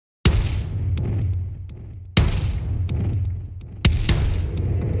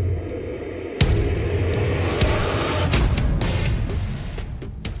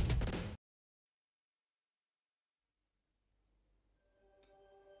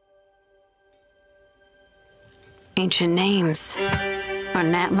Ancient names are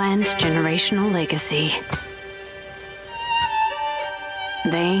Natlan's generational legacy.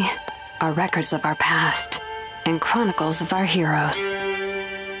 They are records of our past and chronicles of our heroes.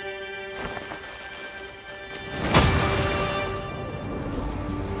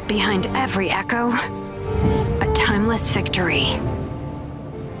 Behind every echo, a timeless victory.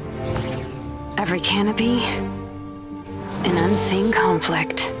 Every canopy, an unseen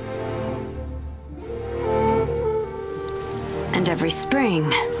conflict. And every spring,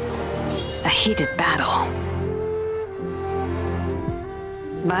 a heated battle.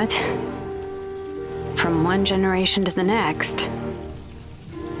 But from one generation to the next,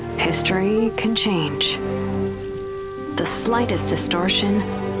 history can change. The slightest distortion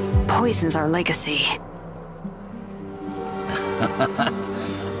poisons our legacy.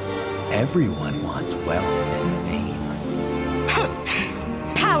 Everyone wants wealth and fame.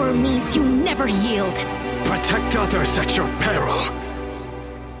 Power means you never yield. Protect others at your peril.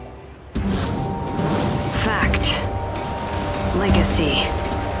 Fact, legacy,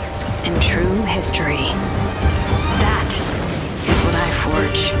 and true history. That is what I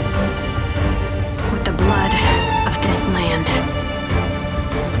forge. With the blood of this land.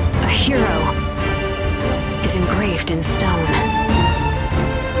 A hero is engraved in stone.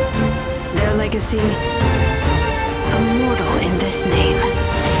 Their legacy, immortal in this name.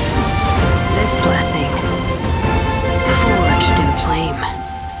 This blessing, forged in flame.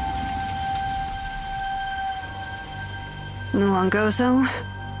 Luongozo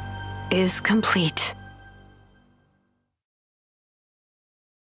is complete.